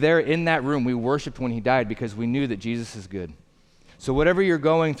 And we there in that room, we worshiped when he died because we knew that Jesus is good. So whatever you're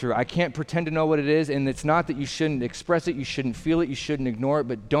going through, I can't pretend to know what it is, and it's not that you shouldn't express it, you shouldn't feel it, you shouldn't ignore it,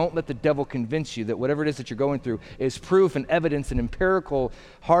 but don't let the devil convince you that whatever it is that you're going through is proof and evidence and empirical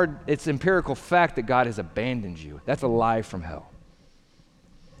fact that God has abandoned you. That's a lie from hell.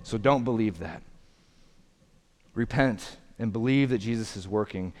 So don't believe that. Repent and believe that Jesus is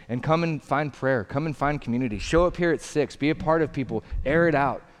working. And come and find prayer. Come and find community. Show up here at 6. Be a part of people. Air it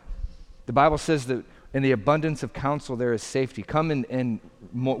out. The Bible says that in the abundance of counsel there is safety. Come and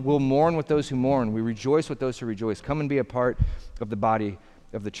we'll mourn with those who mourn. We rejoice with those who rejoice. Come and be a part of the body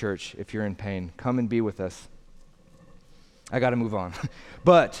of the church if you're in pain. Come and be with us. I got to move on.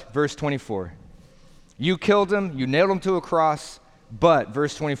 But, verse 24, you killed him, you nailed him to a cross, but,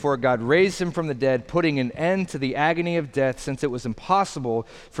 verse 24, God raised him from the dead, putting an end to the agony of death, since it was impossible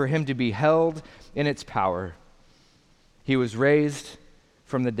for him to be held in its power. He was raised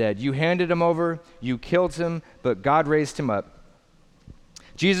from the dead. You handed him over, you killed him, but God raised him up.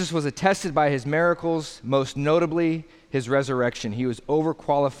 Jesus was attested by his miracles, most notably his resurrection. He was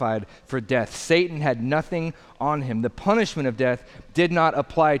overqualified for death. Satan had nothing on him. The punishment of death did not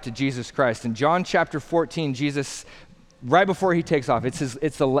apply to Jesus Christ. In John chapter 14, Jesus, right before he takes off,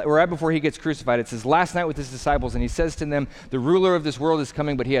 right before he gets crucified, it's his last night with his disciples, and he says to them, the ruler of this world is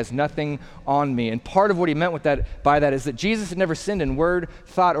coming, but he has nothing on me. And part of what he meant by that is that Jesus had never sinned in word,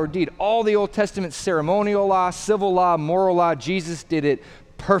 thought, or deed. All the Old Testament ceremonial law, civil law, moral law, Jesus did it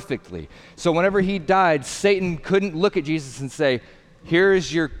perfectly. So whenever he died, Satan couldn't look at Jesus and say,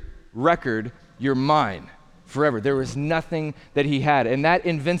 here's your record, you're mine forever. There was nothing that he had. And that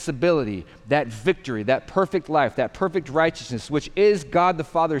invincibility, that victory, that perfect life, that perfect righteousness, which is God the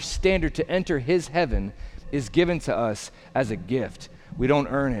Father's standard to enter his heaven, is given to us as a gift. We don't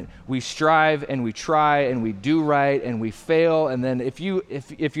earn it. We strive and we try and we do right and we fail. And then if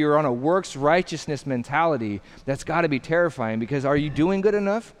you're on a works righteousness mentality, that's got to be terrifying, because are you doing good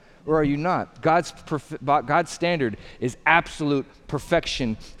enough or are you not? God's standard is absolute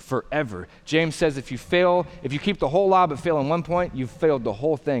perfection forever. James says if you keep the whole law but fail in one point, you've failed the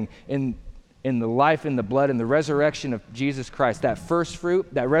whole thing. In in the life, in the blood, in the resurrection of Jesus Christ, that first fruit,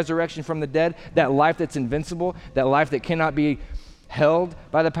 that resurrection from the dead, that life that's invincible, that life that cannot be held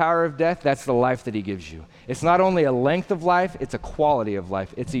by the power of death, that's the life that he gives you. It's not only a length of life, it's a quality of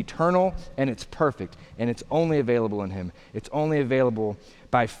life. It's eternal and it's perfect, and it's only available in him. It's only available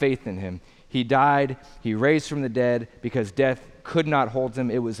by faith in him. He died, he raised from the dead because death could not hold him.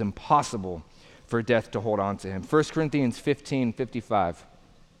 It was impossible for death to hold on to him. 1 Corinthians 15:55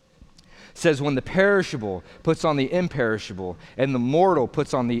 says, when the perishable puts on the imperishable and the mortal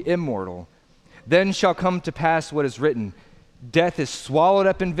puts on the immortal, then shall come to pass what is written, death is swallowed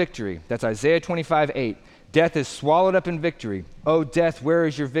up in victory. That's Isaiah 25:8. Death is swallowed up in victory. O death, where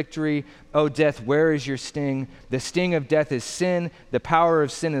is your victory? O death, where is your sting? The sting of death is sin. The power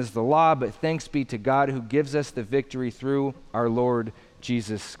of sin is the law. But thanks be to God who gives us the victory through our Lord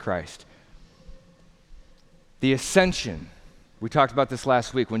Jesus Christ. The ascension. We talked about this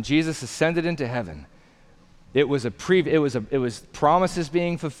last week. When Jesus ascended into heaven, it was promises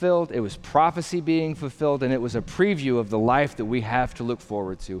being fulfilled, it was prophecy being fulfilled, and it was a preview of the life that we have to look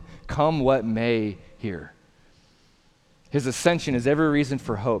forward to, come what may here. His ascension is every reason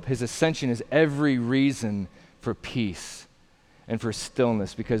for hope. His ascension is every reason for peace and for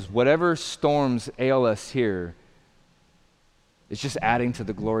stillness, because whatever storms ail us here, it's just adding to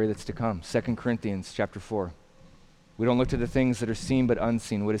the glory that's to come. 2 Corinthians chapter 4. We don't look to the things that are seen but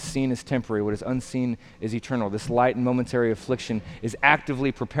unseen. What is seen is temporary. What is unseen is eternal. This light and momentary affliction is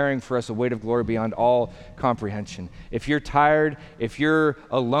actively preparing for us a weight of glory beyond all comprehension. If you're tired, if you're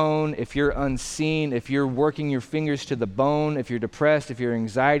alone, if you're unseen, if you're working your fingers to the bone, if you're depressed, if you're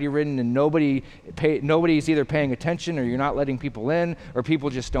anxiety-ridden and nobody is either paying attention or you're not letting people in or people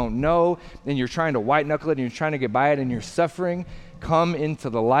just don't know and you're trying to white-knuckle it and you're trying to get by it and you're suffering, come into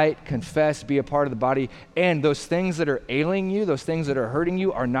the light, confess, be a part of the body, and those things that are ailing you, those things that are hurting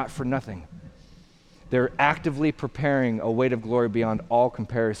you are not for nothing. They're actively preparing a weight of glory beyond all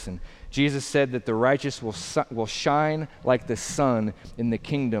comparison. Jesus said that the righteous will shine like the sun in the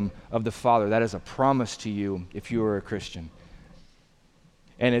kingdom of the Father. That is a promise to you if you are a Christian.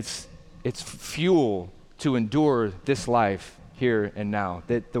 And it's fuel to endure this life here and now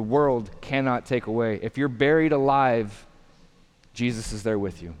that the world cannot take away. If you're buried alive, Jesus is there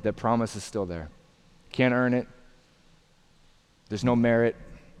with you. That promise is still there. Can't earn it. There's no merit.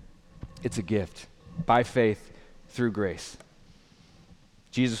 It's a gift by faith through grace.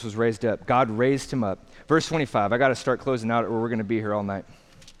 Jesus was raised up. God raised him up. Verse 25. I got to start closing out or we're going to be here all night.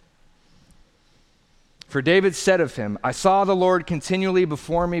 For David said of him, I saw the Lord continually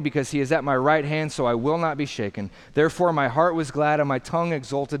before me because he is at my right hand, so I will not be shaken. Therefore my heart was glad and my tongue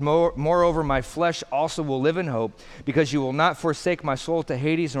exulted. Moreover, my flesh also will live in hope, because you will not forsake my soul to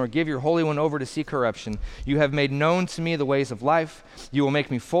Hades, nor give your Holy One over to see corruption. You have made known to me the ways of life. You will make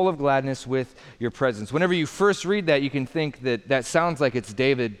me full of gladness with your presence. Whenever you first read that, you can think that sounds like it's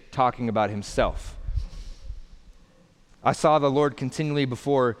David talking about himself. I saw the Lord continually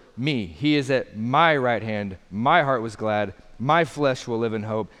before me. He is at my right hand. My heart was glad. My flesh will live in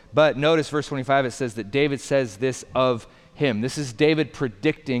hope. But notice verse 25, it says that David says this of him. This is David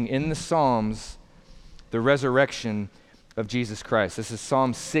predicting in the Psalms the resurrection of Jesus Christ. This is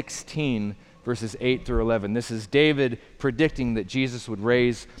Psalm 16, verses 8 through 11. This is David predicting that Jesus would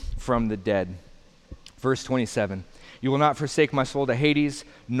raise from the dead. Verse 27. You will not forsake my soul to Hades,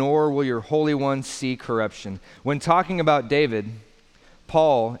 nor will your Holy One see corruption. When talking about David,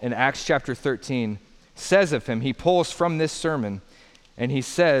 Paul in Acts chapter 13 says of him, he pulls from this sermon, and he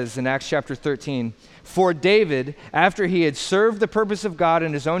says in Acts chapter 13, for David, after he had served the purpose of God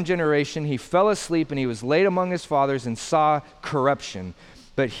in his own generation, he fell asleep and he was laid among his fathers and saw corruption.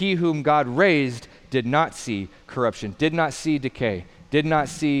 But he whom God raised did not see corruption, did not see decay, did not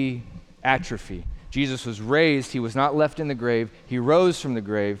see atrophy. Jesus was raised. He was not left in the grave. He rose from the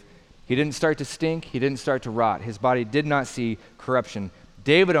grave. He didn't start to stink. He didn't start to rot. His body did not see corruption.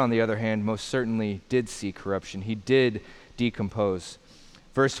 David, on the other hand, most certainly did see corruption. He did decompose.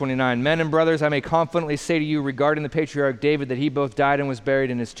 Verse 29, men and brothers, I may confidently say to you regarding the patriarch David that he both died and was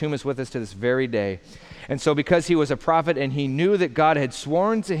buried, and his tomb is with us to this very day. And so because he was a prophet and he knew that God had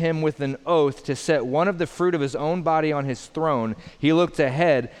sworn to him with an oath to set one of the fruit of his own body on his throne, he looked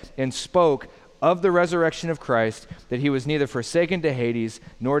ahead and spoke of the resurrection of Christ, that he was neither forsaken to Hades,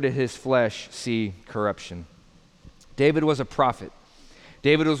 nor did his flesh see corruption. David was a prophet.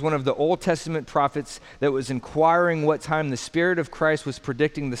 David was one of the Old Testament prophets that was inquiring what time the Spirit of Christ was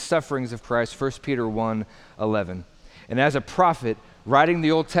predicting the sufferings of Christ, 1 Peter 1:11. And as a prophet, writing the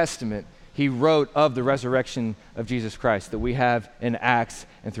Old Testament, he wrote of the resurrection of Jesus Christ that we have in Acts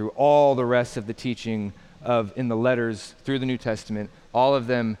and through all the rest of the teaching in the letters through the New Testament, all of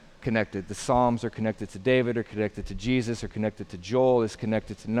them connected. The Psalms are connected to David, are connected to Jesus, are connected to Joel, is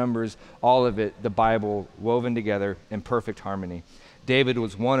connected to Numbers, all of it, the Bible woven together in perfect harmony. David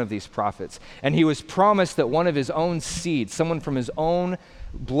was one of these prophets, and he was promised that one of his own seed, someone from his own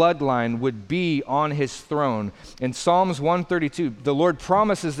bloodline, would be on his throne. In Psalms 132, the Lord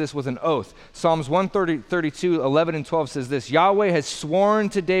promises this with an oath. Psalms 132, 11 and 12 says this: Yahweh has sworn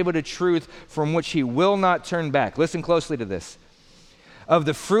to David a truth from which he will not turn back. Listen closely to this. Of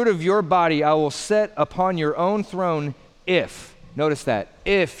the fruit of your body I will set upon your own throne if, notice that,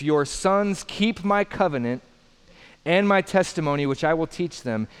 if your sons keep my covenant and my testimony which I will teach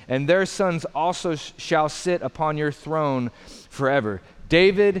them, and their sons also shall sit upon your throne forever.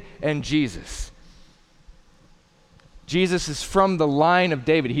 David and Jesus. Jesus is from the line of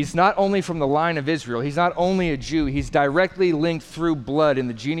David. He's not only from the line of Israel. He's not only a Jew. He's directly linked through blood in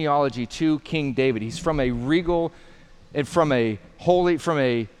the genealogy to King David. He's from a regal and from a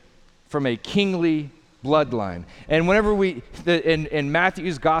kingly bloodline. And whenever in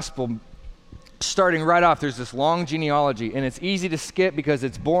Matthew's gospel, starting right off, there's this long genealogy, and it's easy to skip because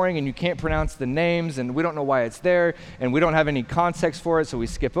it's boring and you can't pronounce the names and we don't know why it's there and we don't have any context for it, so we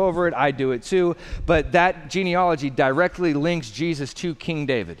skip over it. I do it too. But that genealogy directly links Jesus to King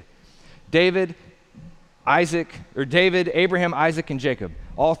David. David, Abraham, Isaac, and Jacob.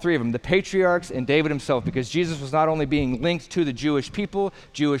 All three of them, the patriarchs and David himself, because Jesus was not only being linked to the Jewish people,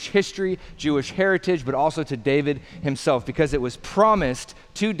 Jewish history, Jewish heritage, but also to David himself, because it was promised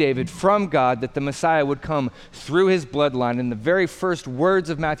to David from God that the Messiah would come through his bloodline. In the very first words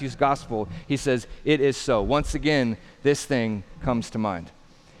of Matthew's gospel, he says, "It is so." Once again, this thing comes to mind.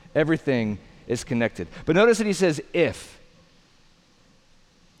 Everything is connected. But notice that he says, if.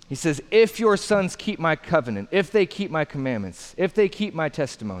 He says, if your sons keep my covenant, if they keep my commandments, if they keep my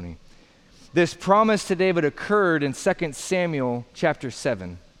testimony. This promise to David occurred in 2 Samuel chapter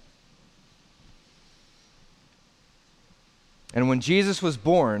 7. And when Jesus was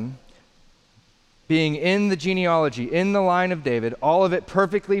born, being in the genealogy, in the line of David, all of it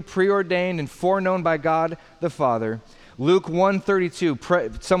perfectly preordained and foreknown by God the Father, Luke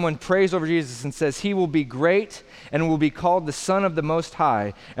 1:32, someone prays over Jesus and says, he will be great and will be called the Son of the Most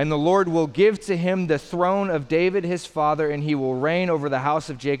High, and the Lord will give to him the throne of David his father, and he will reign over the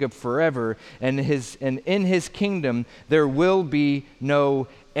house of Jacob forever, and in his kingdom there will be no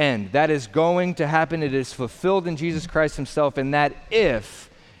end. That is going to happen. It is fulfilled in Jesus Christ himself, and that if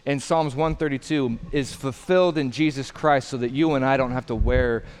in Psalms 132 is fulfilled in Jesus Christ so that you and I don't have to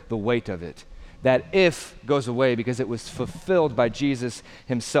wear the weight of it. That if goes away because it was fulfilled by Jesus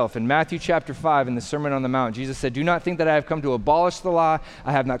himself. In Matthew chapter 5, in the Sermon on the Mount, Jesus said, do not think that I have come to abolish the law.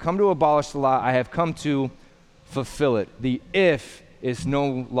 I have not come to abolish the law. I have come to fulfill it. The if is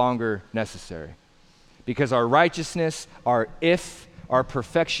no longer necessary. Because our righteousness, our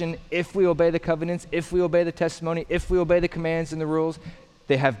perfection, if we obey the covenants, if we obey the testimony, if we obey the commands and the rules,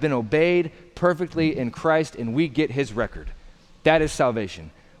 they have been obeyed perfectly in Christ, and we get his record. That is salvation.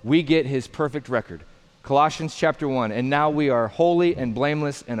 We get his perfect record. Colossians chapter 1, and now we are holy and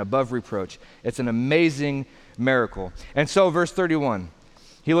blameless and above reproach. It's an amazing miracle. And so verse 31,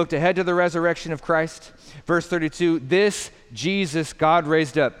 he looked ahead to the resurrection of Christ. Verse 32, this Jesus God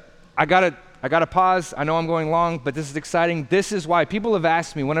raised up. I gotta pause. I know I'm going long, but this is exciting. This is why people have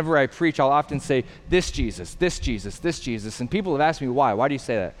asked me whenever I preach, I'll often say, this Jesus, this Jesus, this Jesus. And people have asked me why. Why do you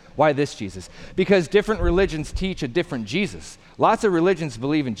say that? Why this Jesus? Because different religions teach a different Jesus. Lots of religions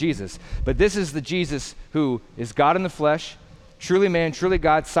believe in Jesus, but this is the Jesus who is God in the flesh, truly man, truly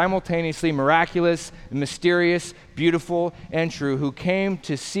God, simultaneously miraculous, mysterious, beautiful, and true, who came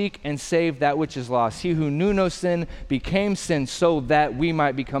to seek and save that which is lost. He who knew no sin became sin so that we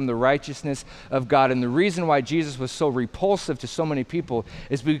might become the righteousness of God. And the reason why Jesus was so repulsive to so many people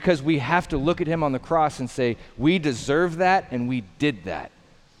is because we have to look at him on the cross and say, we deserve that and we did that.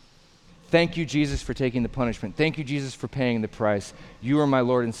 Thank you, Jesus, for taking the punishment. Thank you, Jesus, for paying the price. You are my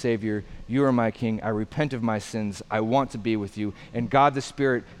Lord and Savior. You are my King. I repent of my sins. I want to be with you. And God the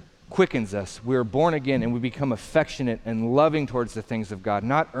Spirit quickens us. We are born again and we become affectionate and loving towards the things of God,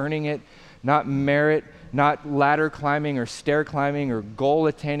 not earning it, not merit, not ladder climbing or stair climbing or goal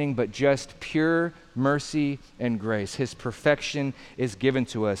attaining, but just pure mercy and grace. His perfection is given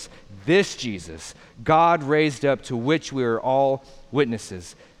to us. This Jesus, God raised up, to which we are all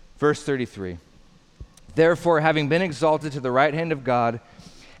witnesses. Verse 33, therefore, having been exalted to the right hand of God,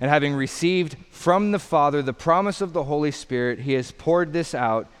 and having received from the Father the promise of the Holy Spirit, he has poured this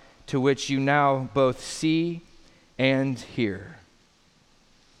out, to which you now both see and hear.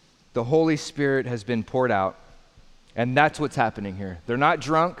 The Holy Spirit has been poured out, and that's what's happening here. They're not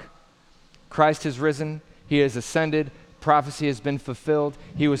drunk. Christ has risen. He has ascended. prophecy has been fulfilled.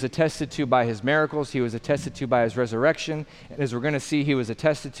 He was attested to by his miracles. He was attested to by his resurrection. And as we're going to see, he was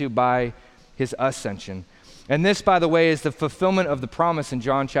attested to by his ascension. And this, by the way, is the fulfillment of the promise in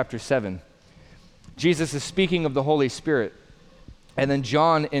John chapter 7. Jesus is speaking of the Holy Spirit. And then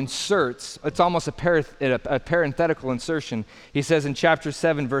John inserts, it's almost a parenthetical insertion. He says in chapter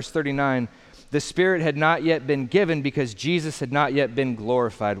 7, verse 39, the Spirit had not yet been given because Jesus had not yet been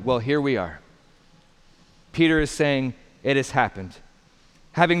glorified. Well, here we are. Peter is saying, it has happened.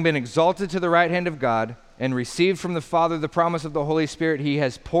 Having been exalted to the right hand of God and received from the Father the promise of the Holy Spirit, he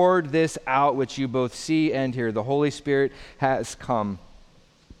has poured this out which you both see and hear. The Holy Spirit has come.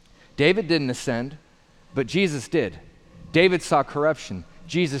 David didn't ascend, but Jesus did. David saw corruption.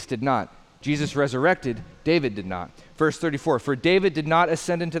 Jesus did not. Jesus resurrected. David did not. Verse 34, for David did not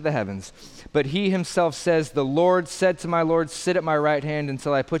ascend into the heavens, but he himself says, the Lord said to my Lord, sit at my right hand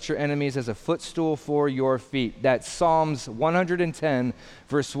until I put your enemies as a footstool for your feet. That's Psalms 110,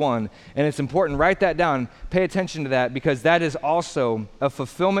 verse 1. And it's important, write that down, pay attention to that, because that is also a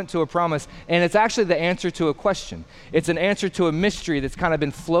fulfillment to a promise, and it's actually the answer to a question. It's an answer to a mystery that's kind of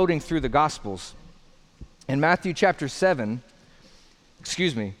been floating through the Gospels. In Matthew chapter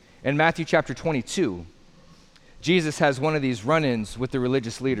 22, Jesus has one of these run-ins with the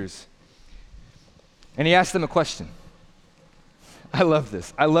religious leaders. And he asks them a question. I love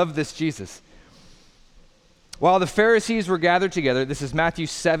this. I love this Jesus. While the Pharisees were gathered together, this is Matthew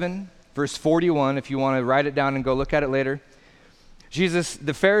 7, verse 41, if you want to write it down and go look at it later.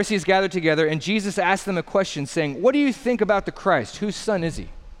 The Pharisees gathered together, and Jesus asked them a question, saying, what do you think about the Christ? Whose son is he?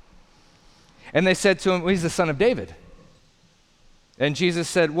 And they said to him, well, he's the son of David. And Jesus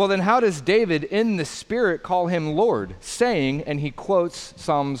said, well, then how does David in the Spirit call him Lord, saying, and he quotes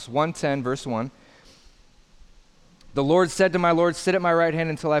Psalms 110, verse 1, the Lord said to my Lord, sit at my right hand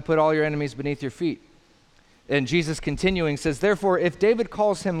until I put all your enemies beneath your feet. And Jesus continuing says, therefore, if David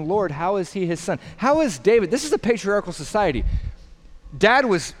calls him Lord, how is he his son? How is David? This is a patriarchal society. Dad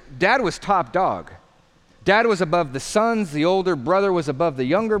was top dog. Dad was above the sons, the older brother was above the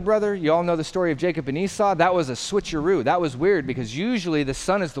younger brother. You all know the story of Jacob and Esau. That was a switcheroo. That was weird because usually the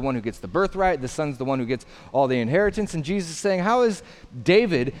son is the one who gets the birthright, the son's the one who gets all the inheritance. And Jesus is saying, how is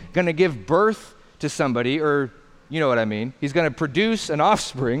David going to give birth to somebody, or you know what I mean? He's going to produce an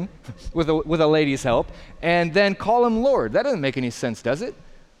offspring with a lady's help and then call him Lord. That doesn't make any sense, does it?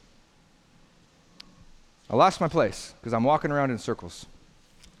 I lost my place because I'm walking around in circles.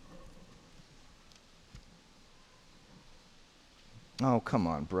 Oh, come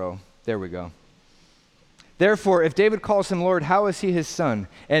on, bro. There we go. Therefore, if David calls him Lord, how is he his son?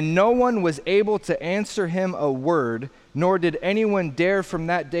 And no one was able to answer him a word, nor did anyone dare from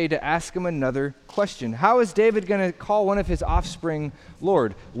that day to ask him another question. How is David going to call one of his offspring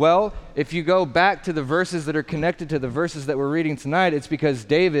Lord? Well, if you go back to the verses that are connected to the verses that we're reading tonight, it's because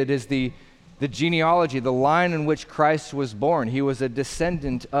David is the genealogy, the line in which Christ was born. He was a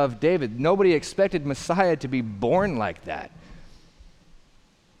descendant of David. Nobody expected Messiah to be born like that.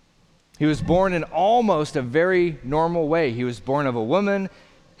 He was born in almost a very normal way. He was born of a woman.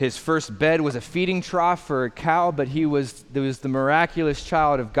 His first bed was a feeding trough for a cow, but there was the miraculous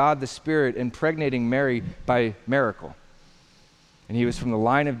child of God the Spirit impregnating Mary by miracle. And he was from the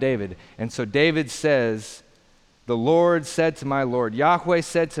line of David. And so David says, the Lord said to my Lord, Yahweh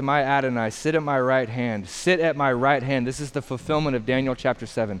said to my Adonai, sit at my right hand. Sit at my right hand. This is the fulfillment of Daniel chapter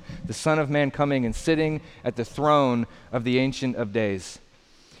 7. The Son of Man coming and sitting at the throne of the Ancient of Days.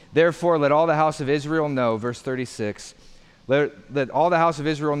 Therefore, let all the house of Israel know, verse 36, let all the house of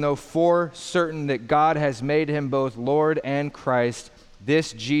Israel know for certain that God has made him both Lord and Christ,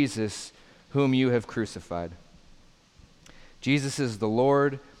 this Jesus whom you have crucified. Jesus is the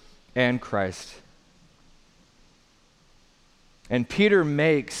Lord and Christ. And Peter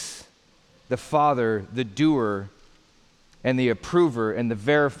makes the Father the doer and the approver and the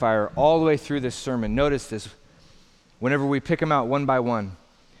verifier all the way through this sermon. Notice this, whenever we pick them out one by one.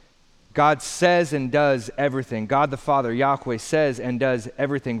 God says and does everything. God the Father, Yahweh, says and does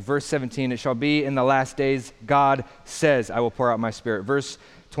everything. Verse 17, it shall be in the last days, God says, I will pour out my Spirit. Verse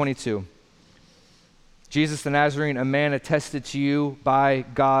 22, Jesus the Nazarene, a man attested to you by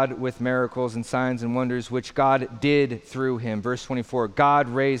God with miracles and signs and wonders, which God did through him. Verse 24, God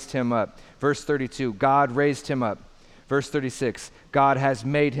raised him up. Verse 32, God raised him up. Verse 36, God has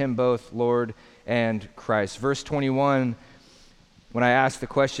made him both Lord and Christ. Verse 21, when I ask the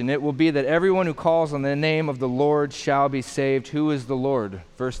question, it will be that everyone who calls on the name of the Lord shall be saved. Who is the Lord?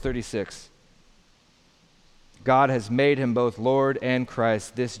 Verse 36. God has made him both Lord and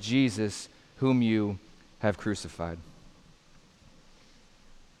Christ, this Jesus whom you have crucified.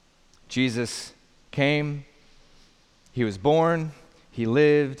 Jesus came, He was born, he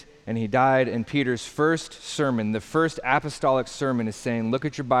lived, and he died. And Peter's first sermon, the first apostolic sermon, is saying, look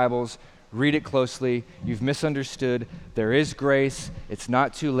at your Bibles, read it closely. You've misunderstood. There is grace. It's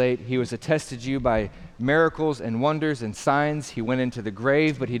not too late. He was attested to you by miracles and wonders and signs. He went into the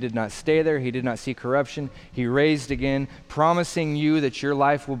grave, but he did not stay there. He did not see corruption. He raised again, promising you that your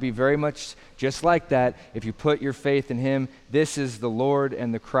life will be very much just like that if you put your faith in him. This is the Lord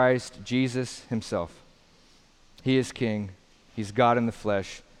and the Christ, Jesus himself. He is King. He's God in the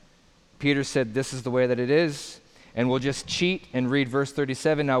flesh. Peter said, this is the way that it is. And we'll just cheat and read verse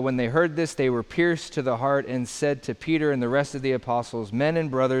 37. Now, when they heard this, they were pierced to the heart and said to Peter and the rest of the apostles, men and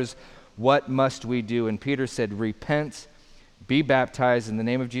brothers, what must we do? And Peter said, repent, be baptized in the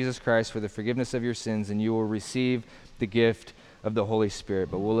name of Jesus Christ for the forgiveness of your sins, and you will receive the gift of the Holy Spirit.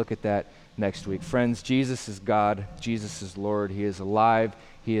 But we'll look at that next week. Friends, Jesus is God. Jesus is Lord. He is alive.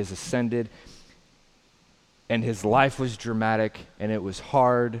 He is ascended. And his life was dramatic, and it was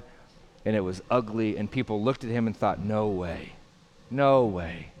hard, and it was ugly, and people looked at him and thought, no way, no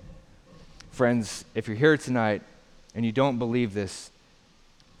way. Friends, if you're here tonight and you don't believe this,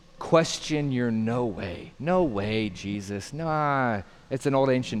 question your no way. No way, Jesus. Nah, it's an old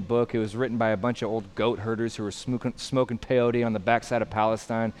ancient book. It was written by a bunch of old goat herders who were smoking peyote on the backside of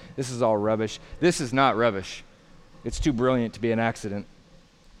Palestine. This is all rubbish. This is not rubbish. It's too brilliant to be an accident.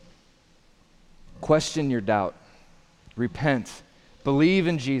 Question your doubt. Repent. Believe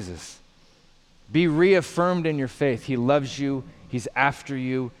in Jesus. Be reaffirmed in your faith. He loves you. He's after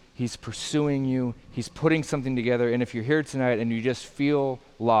you. He's pursuing you. He's putting something together. And if you're here tonight and you just feel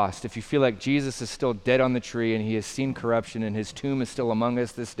lost, if you feel like Jesus is still dead on the tree and he has seen corruption and his tomb is still among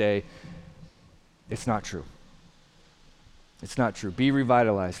us this day, it's not true. It's not true. Be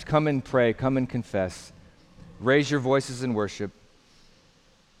revitalized. Come and pray. Come and confess. Raise your voices in worship.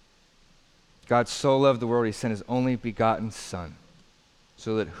 God so loved the world, he sent his only begotten Son,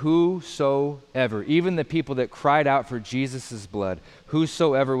 so that whosoever, even the people that cried out for Jesus' blood,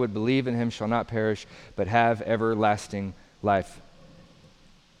 whosoever would believe in him shall not perish, but have everlasting life.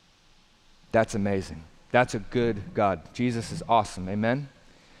 That's amazing. That's a good God. Jesus is awesome. Amen?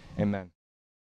 Amen.